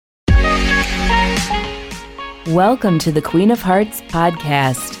Welcome to the Queen of Hearts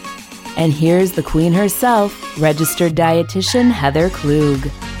podcast. And here's the queen herself, registered dietitian Heather Klug.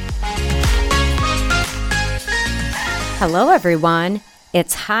 Hello, everyone.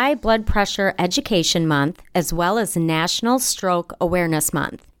 It's High Blood Pressure Education Month, as well as National Stroke Awareness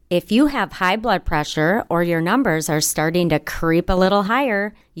Month. If you have high blood pressure or your numbers are starting to creep a little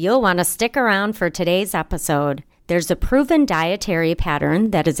higher, you'll want to stick around for today's episode. There's a proven dietary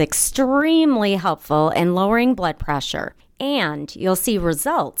pattern that is extremely helpful in lowering blood pressure, and you'll see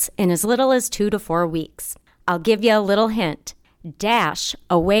results in as little as 2 to 4 weeks. I'll give you a little hint. Dash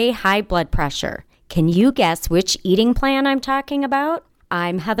away high blood pressure. Can you guess which eating plan I'm talking about?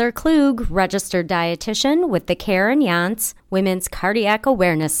 I'm Heather Klug, registered dietitian with the Karen Yontz Women's Cardiac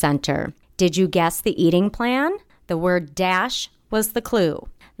Awareness Center. Did you guess the eating plan? The word DASH was the clue.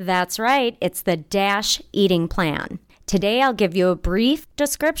 That's right, it's the DASH eating plan. Today I'll give you a brief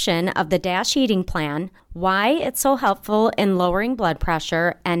description of the DASH eating plan, why it's so helpful in lowering blood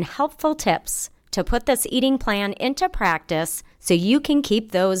pressure, and helpful tips to put this eating plan into practice so you can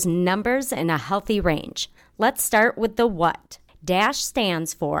keep those numbers in a healthy range. Let's start with the what. DASH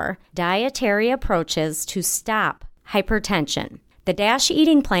stands for Dietary Approaches to Stop Hypertension. The DASH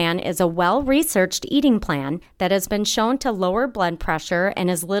eating plan is a well-researched eating plan that has been shown to lower blood pressure in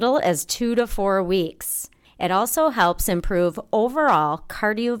as little as 2 to 4 weeks. It also helps improve overall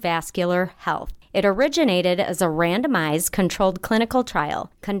cardiovascular health. It originated as a randomized controlled clinical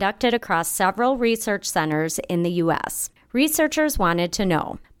trial conducted across several research centers in the U.S. Researchers wanted to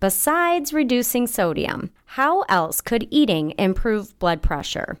know, besides reducing sodium, how else could eating improve blood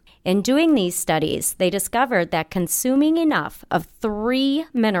pressure? In doing these studies, they discovered that consuming enough of 3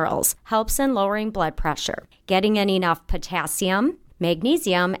 minerals helps in lowering blood pressure. Getting in enough potassium,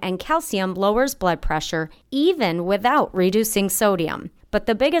 magnesium, and calcium lowers blood pressure even without reducing sodium. But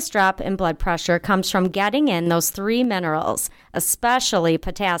the biggest drop in blood pressure comes from getting in those 3 minerals, especially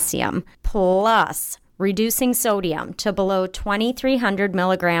potassium, plus reducing sodium to below 2,300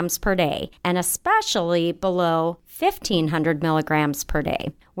 milligrams per day, and especially below 1,500 milligrams per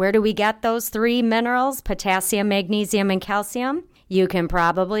day. Where do we get those 3 minerals, potassium, magnesium, and calcium? You can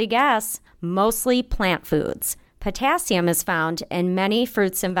probably guess, mostly plant foods. Potassium is found in many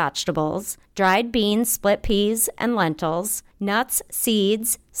fruits and vegetables, dried beans, split peas, and lentils, nuts,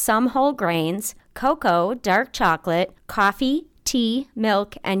 seeds, some whole grains, cocoa, dark chocolate, coffee, tea,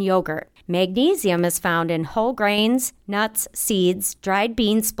 milk, and yogurt. Magnesium is found in whole grains, nuts, seeds, dried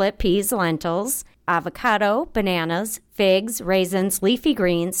beans, split peas, lentils, avocado, bananas, figs, raisins, leafy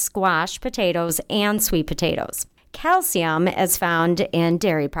greens, squash, potatoes, and sweet potatoes. Calcium is found in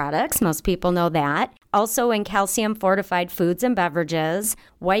dairy products. Most people know that. Also in calcium-fortified foods and beverages,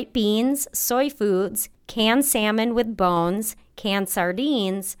 white beans, soy foods, canned salmon with bones, canned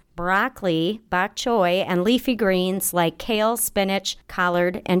sardines, broccoli, bok choy, and leafy greens like kale, spinach,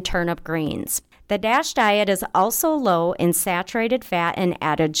 collard, and turnip greens. The DASH diet is also low in saturated fat and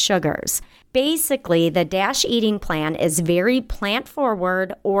added sugars. Basically, the DASH eating plan is very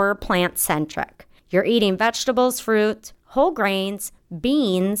plant-forward or plant-centric. You're eating vegetables, fruit, whole grains,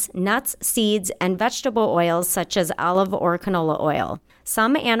 beans, nuts, seeds, and vegetable oils such as olive or canola oil.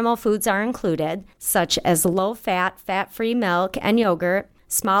 Some animal foods are included, such as low-fat, fat-free milk and yogurt,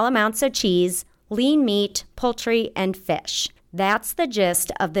 small amounts of cheese, lean meat, poultry, and fish. That's the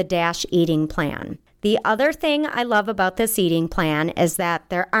gist of the DASH eating plan. The other thing I love about this eating plan is that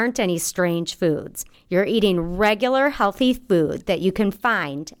there aren't any strange foods. You're eating regular healthy food that you can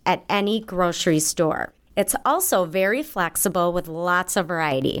find at any grocery store. It's also very flexible with lots of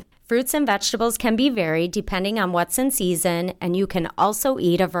variety. Fruits and vegetables can be varied depending on what's in season, and you can also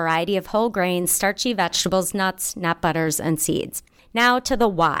eat a variety of whole grains, starchy vegetables, nuts, nut butters, and seeds. Now to the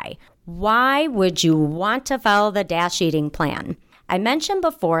why. Why would you want to follow the DASH eating plan? I mentioned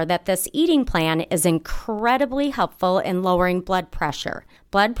before that this eating plan is incredibly helpful in lowering blood pressure.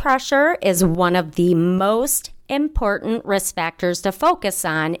 Blood pressure is one of the most important risk factors to focus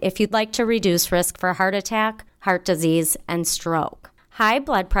on if you'd like to reduce risk for heart attack, heart disease, and stroke. High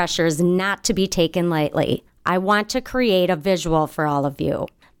blood pressure is not to be taken lightly. I want to create a visual for all of you.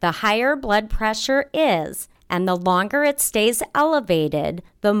 The higher blood pressure is, and the longer it stays elevated,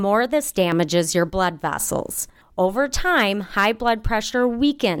 the more this damages your blood vessels. Over time, high blood pressure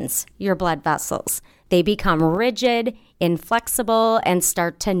weakens your blood vessels. They become rigid, inflexible, and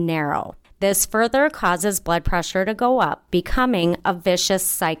start to narrow. This further causes blood pressure to go up, becoming a vicious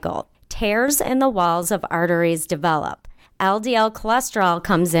cycle. Tears in the walls of arteries develop. LDL cholesterol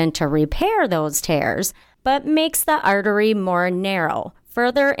comes in to repair those tears, but makes the artery more narrow,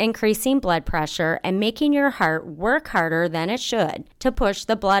 further increasing blood pressure and making your heart work harder than it should to push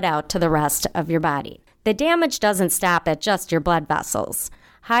the blood out to the rest of your body. the damage doesn't stop at just your blood vessels.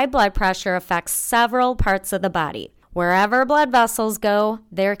 High blood pressure affects several parts of the body. Wherever blood vessels go,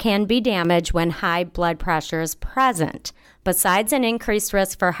 there can be damage when high blood pressure is present. Besides an increased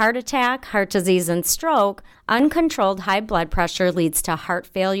risk for heart attack, heart disease, and stroke, uncontrolled high blood pressure leads to heart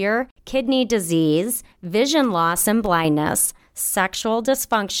failure, kidney disease, vision loss and blindness, sexual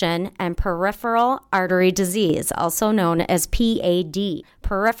dysfunction, and peripheral artery disease, also known as PAD.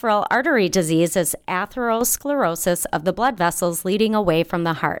 Peripheral artery disease is atherosclerosis of the blood vessels leading away from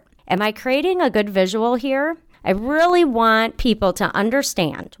the heart. Am I creating a good visual here? I really want people to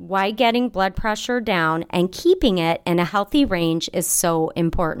understand why getting blood pressure down and keeping it in a healthy range is so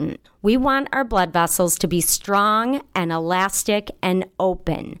important. We want our blood vessels to be strong and elastic and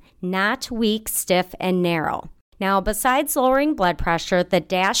open, not weak, stiff, and narrow. Now, besides lowering blood pressure, the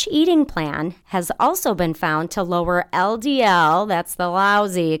DASH eating plan has also been found to lower LDL, that's the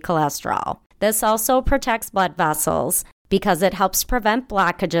lousy cholesterol. This also protects blood vessels because it helps prevent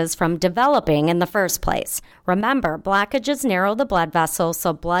blockages from developing in the first place. Remember, blockages narrow the blood vessels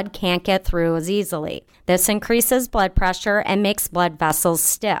so blood can't get through as easily. This increases blood pressure and makes blood vessels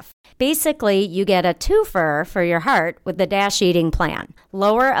stiff. Basically, you get a twofer for your heart with the DASH eating plan: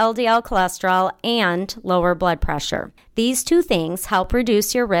 lower LDL cholesterol and lower blood pressure. These two things help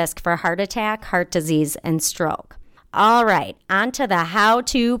reduce your risk for heart attack, heart disease, and stroke. All right, on to the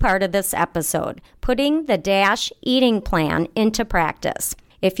how-to part of this episode, putting the DASH eating plan into practice.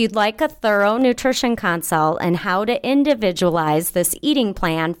 If you'd like a thorough nutrition consult on how to individualize this eating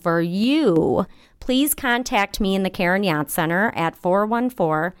plan for you, please contact me in the Karen Yance Center at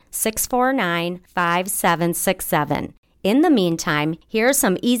 414-649-5767. In the meantime, here are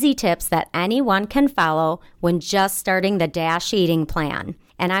some easy tips that anyone can follow when just starting the DASH eating plan.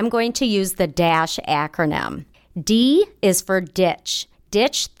 And I'm going to use the DASH acronym. D is for ditch.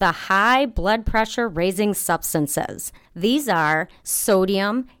 Ditch the high blood pressure raising substances. These are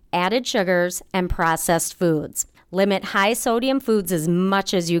sodium, added sugars, and processed foods. Limit high sodium foods as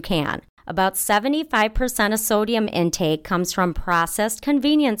much as you can. About 75% of sodium intake comes from processed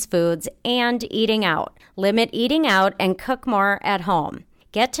convenience foods and eating out. Limit eating out and cook more at home.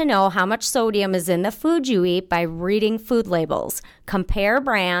 Get to know how much sodium is in the food you eat by reading food labels. Compare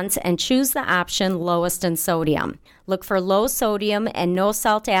brands and choose the option lowest in sodium. Look for low sodium and no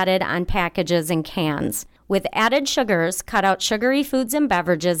salt added on packages and cans. With added sugars, cut out sugary foods and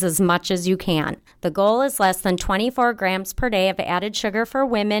beverages as much as you can. The goal is less than 24 grams per day of added sugar for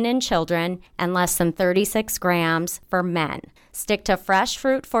women and children and less than 36 grams for men. Stick to fresh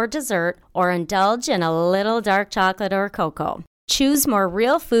fruit for dessert or indulge in a little dark chocolate or cocoa. Choose more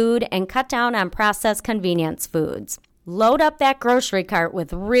real food and cut down on processed convenience foods. Load up that grocery cart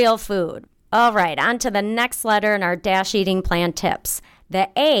with real food. All right, on to the next letter in our DASH eating plan tips. The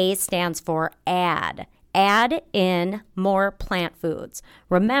A stands for add. Add in more plant foods.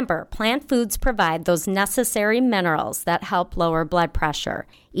 Remember, plant foods provide those necessary minerals that help lower blood pressure.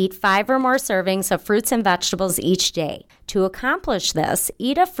 Eat 5 or more servings of fruits and vegetables each day. To accomplish this,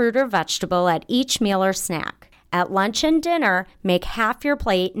 eat a fruit or vegetable at each meal or snack. At lunch and dinner, make half your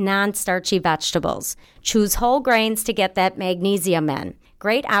plate non-starchy vegetables. Choose whole grains to get that magnesium in.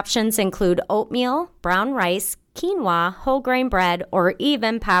 Great options include oatmeal, brown rice, quinoa, whole grain bread, or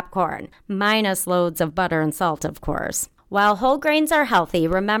even popcorn, minus loads of butter and salt, of course. While whole grains are healthy,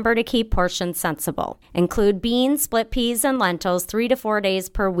 remember to keep portions sensible. Include beans, split peas, and lentils 3 to 4 days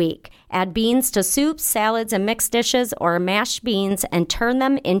per week. Add beans to soups, salads, and mixed dishes, or mashed beans and turn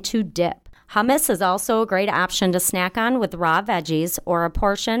them into dip. Hummus is also a great option to snack on with raw veggies or a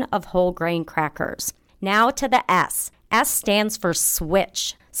portion of whole grain crackers. Now to the S. S stands for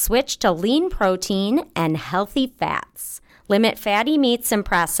switch. Switch to lean protein and healthy fats. Limit fatty meats and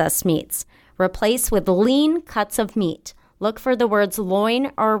processed meats. Replace with lean cuts of meat. Look for the words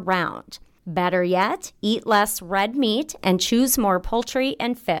loin or round. Better yet, eat less red meat and choose more poultry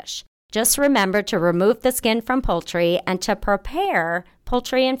and fish. Just remember to remove the skin from poultry and to prepare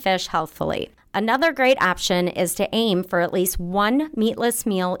poultry and fish healthfully. Another great option is to aim for at least one meatless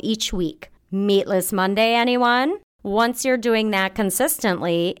meal each week. Meatless Monday, anyone? Once you're doing that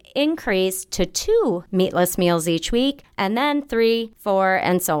consistently, increase to 2 meatless meals each week, and then 3, 4,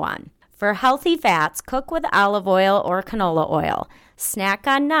 and so on. For healthy fats, cook with olive oil or canola oil. Snack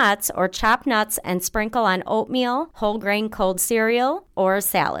on nuts or chop nuts and sprinkle on oatmeal, whole grain cold cereal, or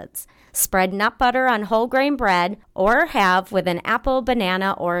salads. Spread nut butter on whole grain bread or have with an apple,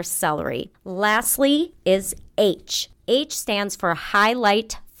 banana, or celery. Lastly is H. H stands for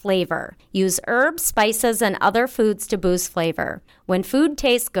highlight flavor. Use herbs, spices, and other foods to boost flavor. When food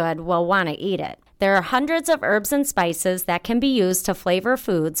tastes good, we'll want to eat it. There are hundreds of herbs and spices that can be used to flavor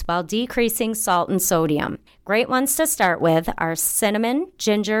foods while decreasing salt and sodium. Great ones to start with are cinnamon,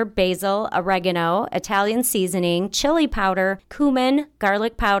 ginger, basil, oregano, Italian seasoning, chili powder, cumin,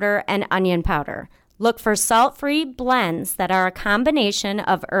 garlic powder, and onion powder. Look for salt-free blends that are a combination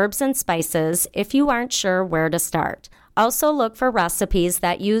of herbs and spices if you aren't sure where to start. Also look for recipes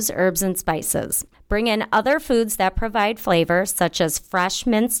that use herbs and spices. Bring in other foods that provide flavor, such as fresh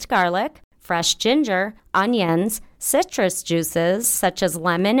minced garlic, fresh ginger, onions, citrus juices such as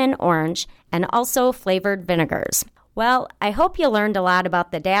lemon and orange, and also flavored vinegars. Well, I hope you learned a lot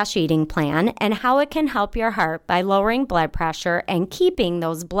about the DASH eating plan and how it can help your heart by lowering blood pressure and keeping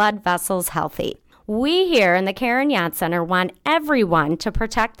those blood vessels healthy. We here in the Karen Yontz Center want everyone to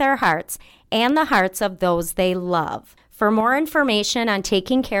protect their hearts and the hearts of those they love. For more information on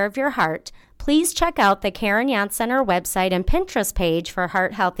taking care of your heart, please check out the Karen Yontz Center website and Pinterest page for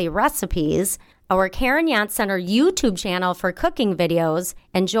heart-healthy recipes, our Karen Yontz Center YouTube channel for cooking videos,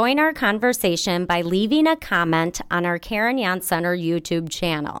 and join our conversation by leaving a comment on our Karen Yontz Center YouTube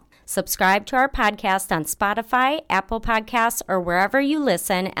channel. Subscribe to our podcast on Spotify, Apple Podcasts, or wherever you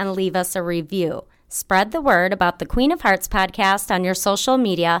listen, and leave us a review. Spread the word about the Queen of Hearts podcast on your social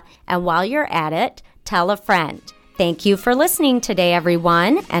media, and while you're at it, tell a friend. Thank you for listening today,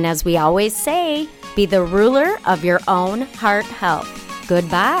 everyone. And as we always say, be the ruler of your own heart health.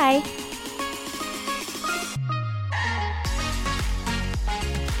 Goodbye.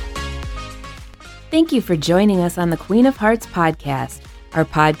 Thank you for joining us on the Queen of Hearts podcast. Our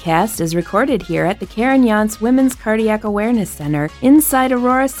podcast is recorded here at the Karen Yontz Women's Cardiac Awareness Center inside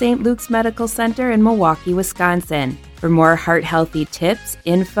Aurora St. Luke's Medical Center in Milwaukee, Wisconsin. For more heart-healthy tips,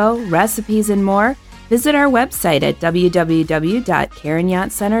 info, recipes, and more, visit our website at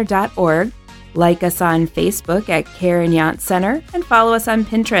www.karenyontcenter.org, like us on Facebook at Karen Yontz Center, and follow us on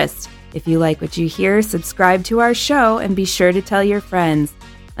Pinterest. If you like what you hear, subscribe to our show and be sure to tell your friends.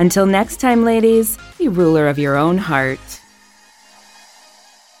 Until next time, ladies, be ruler of your own heart.